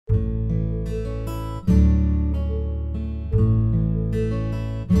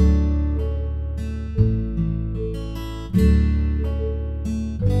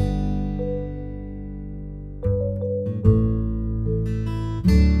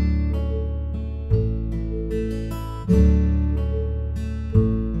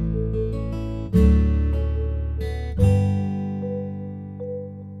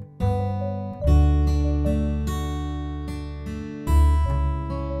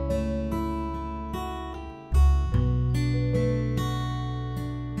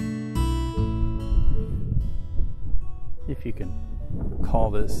if you can call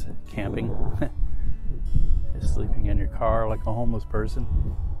this camping. Just sleeping in your car like a homeless person.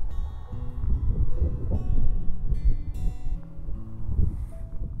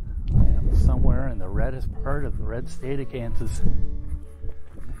 I am somewhere in the reddest part of the red state of Kansas.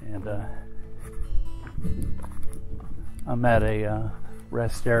 And I'm at a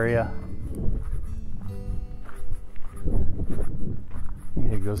rest area. I'm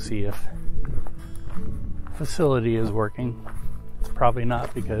gonna go see if the facility is working. It's probably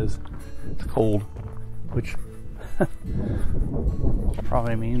not because it's cold, which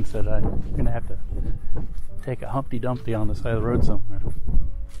probably means that I'm gonna have to take a Humpty Dumpty on the side of the road somewhere.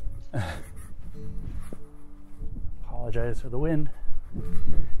 Apologize for the wind.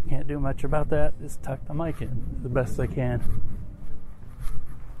 Can't do much about that. Just tuck the mic in the best I can.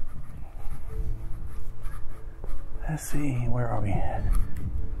 Let's see, where are we?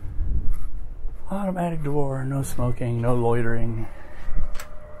 Automatic door, no smoking, no loitering.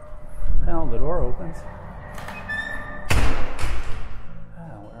 Well, the door opens.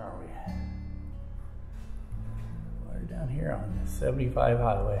 Where are we? We're down here on the 75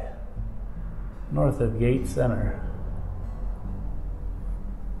 highway, north of Yates Center.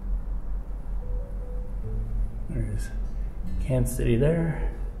 There's Kansas City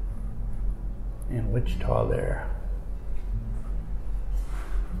there, and Wichita there.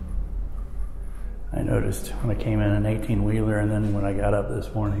 I noticed when I came in an 18-wheeler, and then when I got up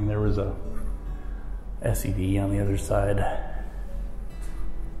this morning, there was a SUV on the other side.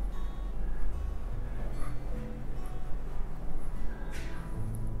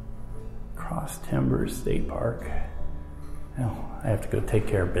 Cross Timbers State Park. Now, I have to go take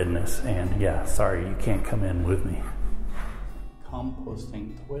care of business, and yeah, sorry, you can't come in with me.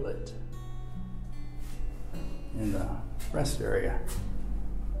 Composting toilet in the rest area.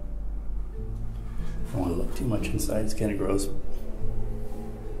 I don't want to look too much inside, it's kind of gross.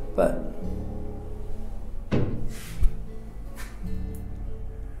 But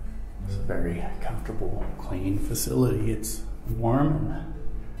it's a very comfortable, clean facility. It's warm and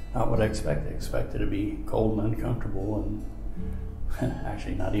not what I expected. I expected it to be cold and uncomfortable and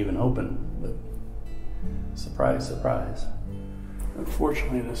actually not even open, but surprise, surprise.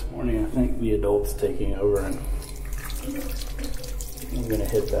 Unfortunately this morning I think the adult's taking over, and I'm gonna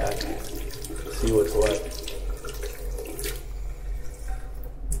head back, see what's what.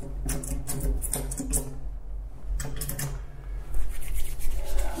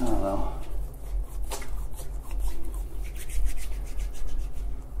 I don't know.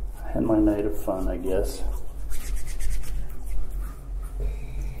 I had my night of fun, I guess.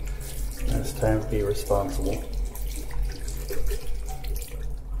 Now it's time to be responsible.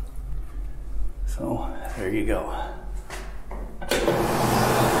 So, there you go.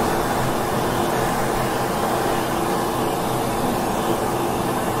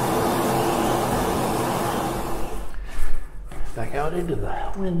 Back out into the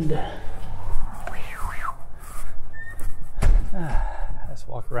wind. Let's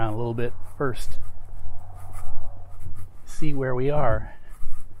walk around a little bit first. See where we are.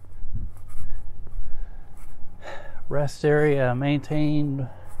 Rest area maintained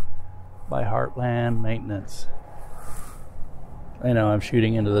by Heartland Maintenance. I know I'm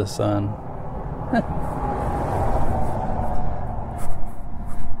shooting into the sun.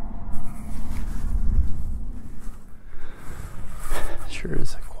 Sure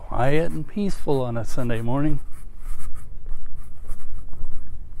is quiet and peaceful on a Sunday morning.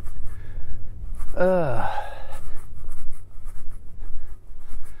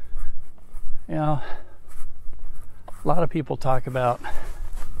 You know, a lot of people talk about,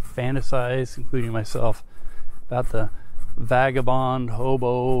 fantasize, including myself, about the vagabond,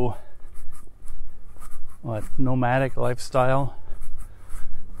 hobo, nomadic lifestyle.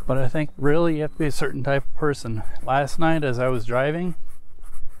 But I think really you have to be a certain type of person. Last night as I was driving,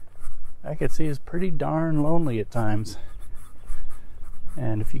 I could see it's pretty darn lonely at times.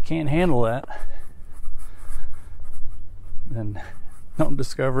 And if you can't handle that, then don't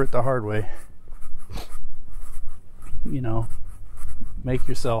discover it the hard way. You know, make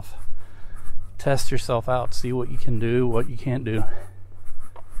yourself, test yourself out, see what you can do, what you can't do.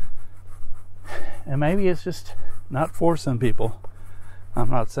 And maybe it's just not for some people. I'm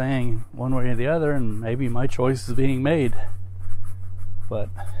not saying one way or the other, and maybe my choice is being made. But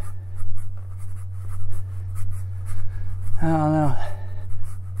I don't know.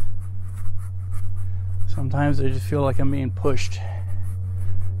 Sometimes I just feel like I'm being pushed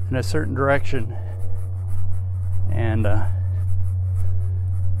in a certain direction. And I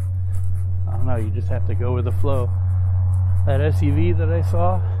don't know, you just have to go with the flow. That SUV that I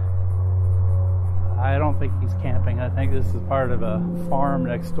saw, I don't think he's camping. I think this is part of a farm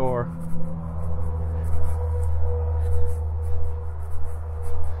next door.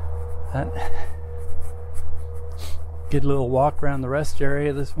 Get a little walk around the rest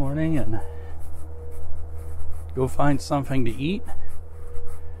area this morning and go find something to eat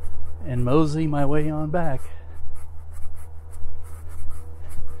and mosey my way on back.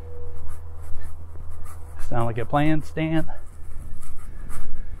 Sound like a plan, Stan?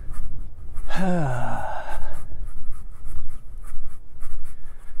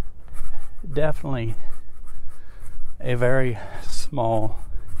 Definitely a very small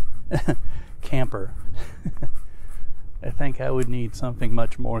camper. I think I would need something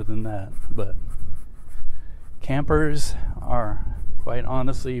much more than that, but campers are quite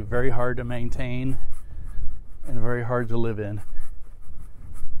honestly very hard to maintain and very hard to live in.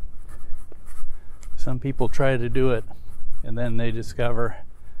 Some people try to do it and then they discover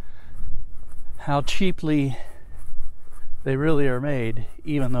how cheaply they really are made,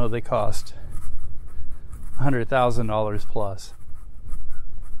 even though they cost $100,000 plus.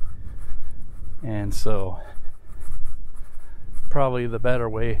 And so probably the better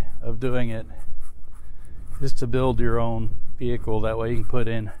way of doing it is to build your own vehicle. That way you can put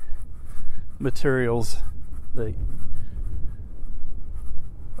in materials that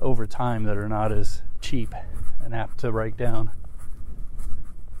over time that are not as cheap and apt to break down.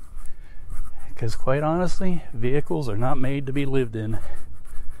 Because quite honestly, vehicles are not made to be lived in.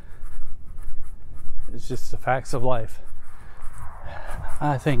 It's just the facts of life.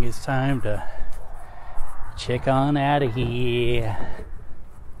 I think it's time to check on out of here.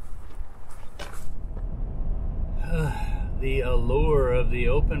 The allure of the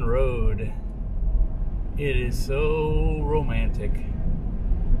open road. It is so romantic.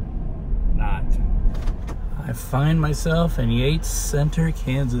 Not. I find myself in Yates Center,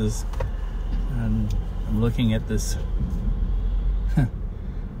 Kansas. And I'm looking at this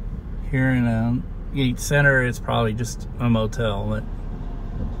here in Yates Center. It's probably just a motel, but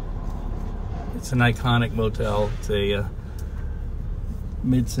it's an iconic motel. It's a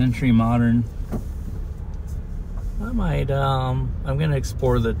mid-century modern. I might I'm gonna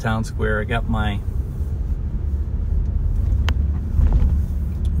explore the town square. I got my,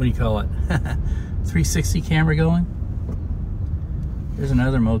 what do you call it, 360 camera going. Here's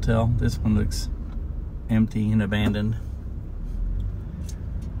another motel. This one looks empty and abandoned.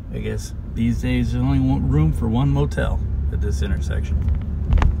 I guess these days there's only room for one motel at this intersection.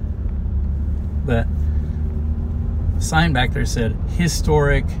 But the sign back there said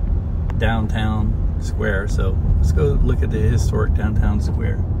historic downtown square. So let's go look at the historic downtown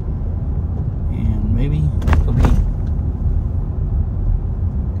square. And maybe there'll be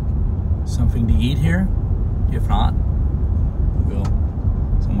something to eat here. If not, we'll go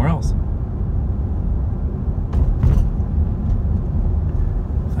somewhere else.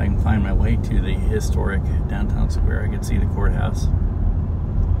 If I can find my way to the historic downtown square, I can see the courthouse.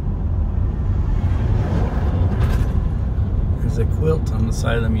 There's a quilt on the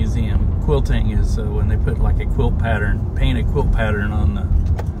side of the museum. Quilting is when they put like a quilt pattern, paint a quilt pattern on the,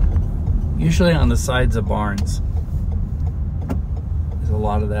 usually on the sides of barns. There's a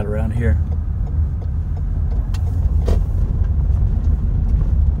lot of that around here.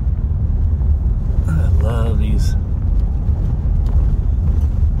 Love these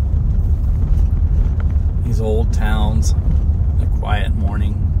old towns, the quiet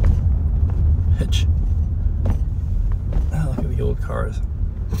morning. Hitch. Oh, look at the old cars.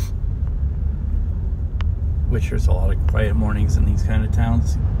 Wish there's a lot of quiet mornings in these kind of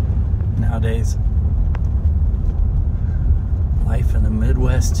towns nowadays. Life in the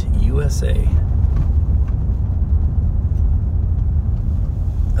Midwest, USA.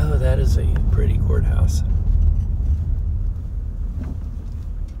 Oh, that is a pretty courthouse.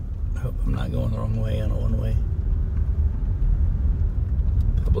 I hope I'm not going the wrong way on a one-way.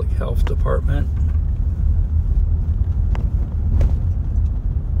 Public Health Department.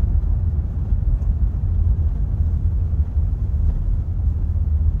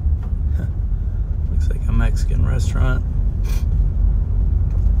 Looks like a Mexican restaurant.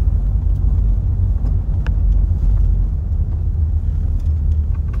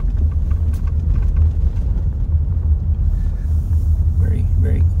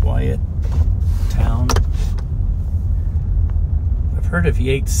 Very quiet town. I've heard of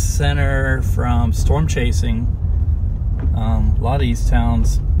Yates Center from storm chasing. A lot of these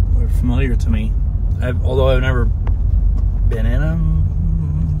towns are familiar to me. Although I've never been in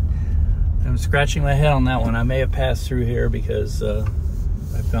them. I'm scratching my head on that one. I may have passed through here because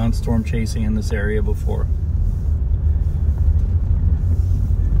I've gone storm chasing in this area before.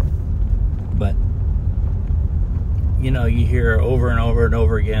 But you know, you hear over and over and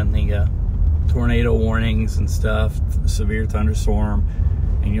over again the tornado warnings and stuff, severe thunderstorm,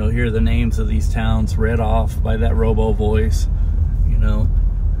 and you'll hear the names of these towns read off by that robo voice. You know,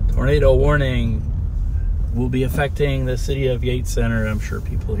 tornado warning will be affecting the city of Yates Center. I'm sure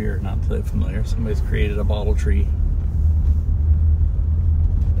people here are not that familiar. Somebody's created a bottle tree.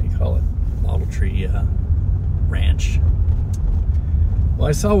 What do you call it? Bottle tree ranch. Well,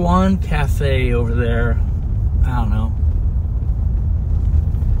 I saw one cafe over there. I don't know.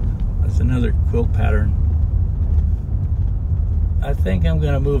 That's another quilt pattern. I think I'm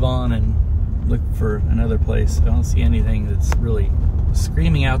gonna move on and look for another place. I don't see anything that's really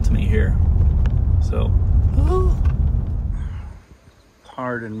screaming out to me here. So,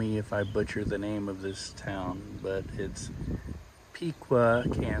 pardon me if I butcher the name of this town, but it's Piqua,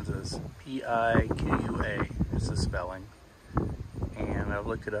 Kansas. P-I-Q-U-A is the spelling. And I've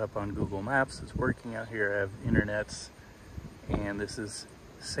looked it up on Google Maps. It's working out here. I have internets. And this is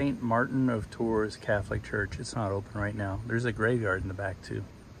St. Martin of Tours Catholic Church. It's not open right now. There's a graveyard in the back too.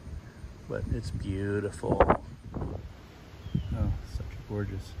 But it's beautiful. Oh, such a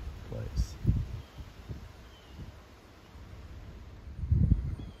gorgeous place.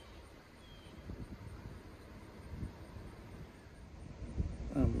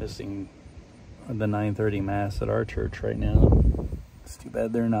 I'm missing the 9:30 Mass at our church right now. It's too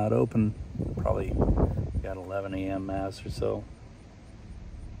bad they're not open. Probably got 11 a.m. Mass or so.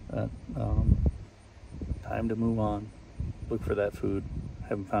 But, time to move on. Look for that food.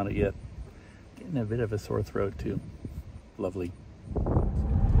 Haven't found it yet. Getting a bit of a sore throat too. Lovely.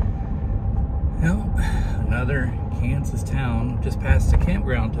 Well, another Kansas town just past a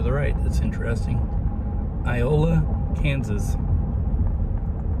campground to the right. That's interesting. Iola, Kansas.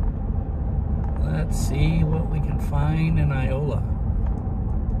 Let's see what we can find in Iola.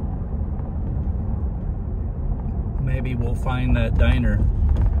 Maybe we'll find that diner.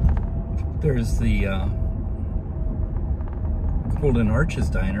 There's the Golden Arches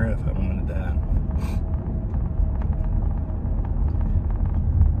Diner if I wanted that.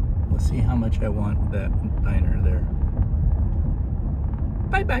 Let's see how much I want that diner there.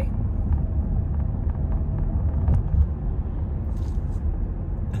 Bye-bye.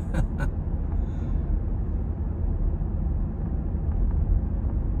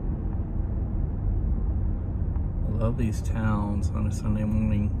 I love these towns on a Sunday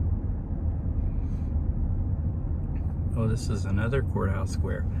morning. Oh, this is another courthouse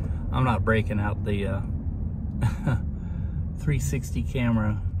square. I'm not breaking out the 360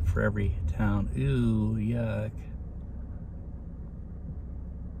 camera for every town. Ooh, yuck.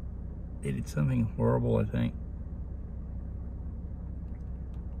 They did something horrible, I think.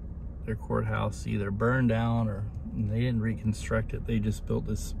 Their courthouse either burned down or they didn't reconstruct it. They just built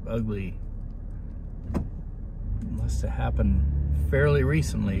this ugly. It must have happened fairly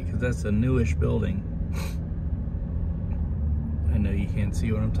recently because that's a newish building. I know you can't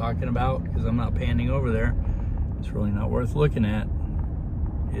see what I'm talking about because I'm not panning over there. It's really not worth looking at.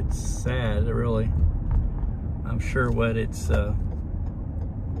 It's sad, really. I'm sure what it's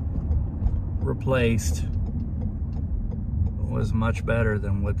replaced was much better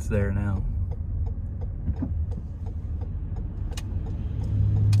than what's there now.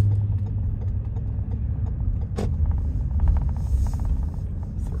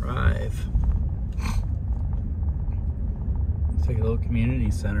 Thrive. It's like a little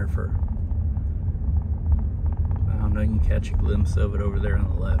community center for, I don't know, you can catch a glimpse of it over there on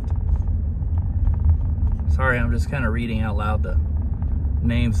the left. Sorry, I'm just kind of reading out loud the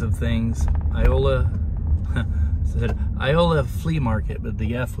names of things. Iola, said Iola Flea Market, but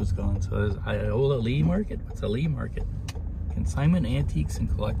the F was gone, so it's Iola Lee Market? What's a Lee Market? Consignment Antiques and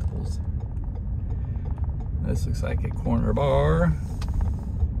Collectibles. This looks like a corner bar.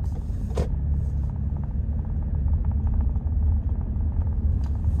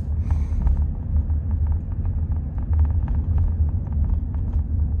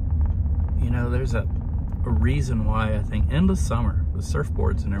 You know, there's a reason why I think endless summer with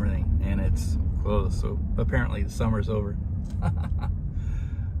surfboards and everything, and it's closed, so apparently the summer's over.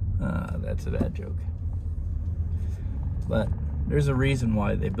 That's a bad joke. But there's a reason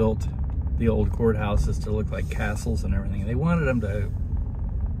why they built the old courthouses to look like castles and everything. They wanted them to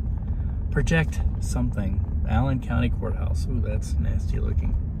project something. Allen County Courthouse. Ooh, that's nasty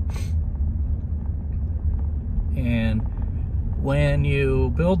looking. And when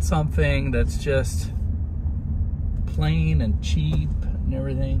you build something that's just plain and cheap and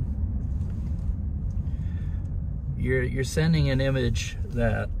everything, you're sending an image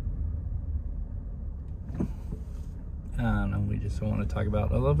that, I don't know, we just don't want to talk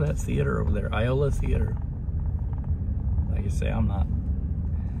about. I love that theater over there, Iola Theater. like I say,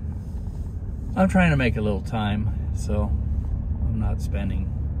 I'm trying to make a little time, so I'm not spending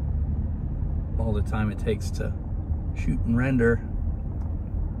all the time it takes to shoot and render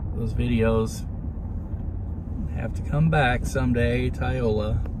those videos. Have to come back someday to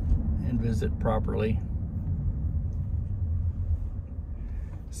Iola and visit properly.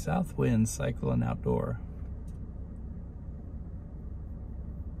 South Wind Cycle and Outdoor.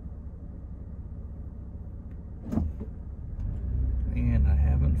 And I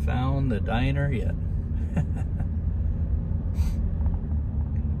haven't found the diner yet.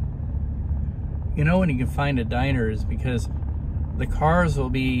 You know when you can find a diner is because the cars will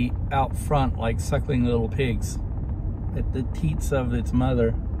be out front like suckling little pigs at the teats of its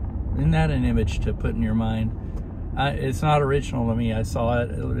mother. Isn't that an image to put in your mind? It's not original to me. I saw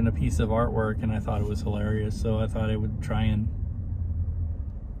it in a piece of artwork and I thought it was hilarious, so I thought I would try and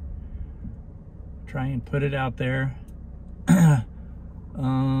put it out there.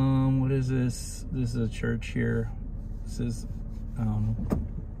 What is this? This is a church here. This is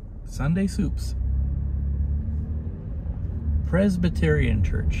Sunday Soups. Presbyterian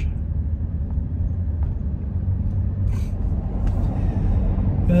Church.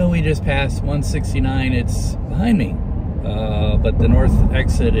 Well, we just passed 169. It's behind me, but the north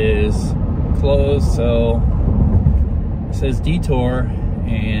exit is closed, so it says detour,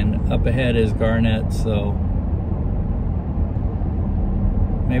 and up ahead is Garnett, so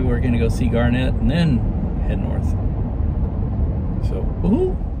maybe we're gonna go see Garnett and then head north. So,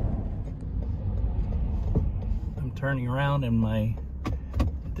 woohoo! I'm turning around in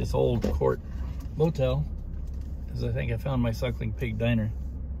this old court motel because I think I found my suckling pig diner.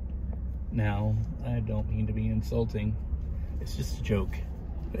 Now, I don't mean to be insulting. It's just a joke.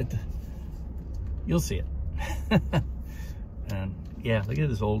 But you'll see it. And yeah, look at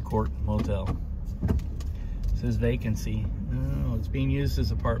this old court motel. It says vacancy. Oh, it's being used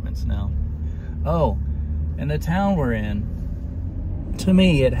as apartments now. Oh, and the town we're in, to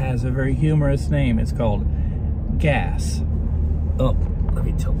me, it has a very humorous name. It's called Gas. Oh, let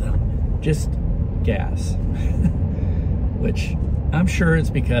me tilt down. Just Gas. Which I'm sure it's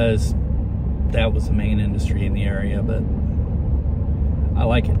because that was the main industry in the area, but I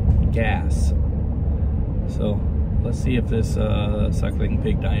like it. Gas. So let's see if this suckling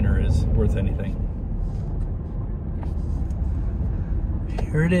pig diner is worth anything.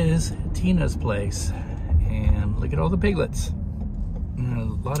 Here it is, Tina's place, and look at all the piglets. A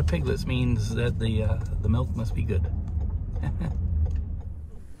lot of piglets means that the milk must be good.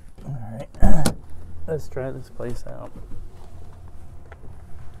 All right, let's try this place out.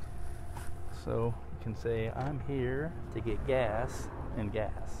 So you can say, I'm here to get gas and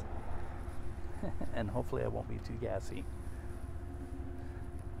gas. And hopefully I won't be too gassy.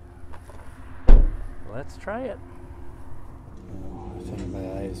 Let's try it. I think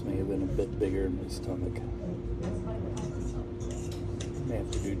my eyes may have been a bit bigger in my stomach. May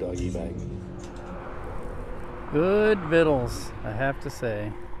have to do doggy bag. Good victuals, I have to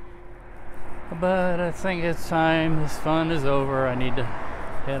say. But I think it's time. This fun is over. I need to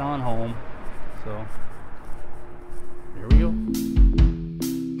head on home. So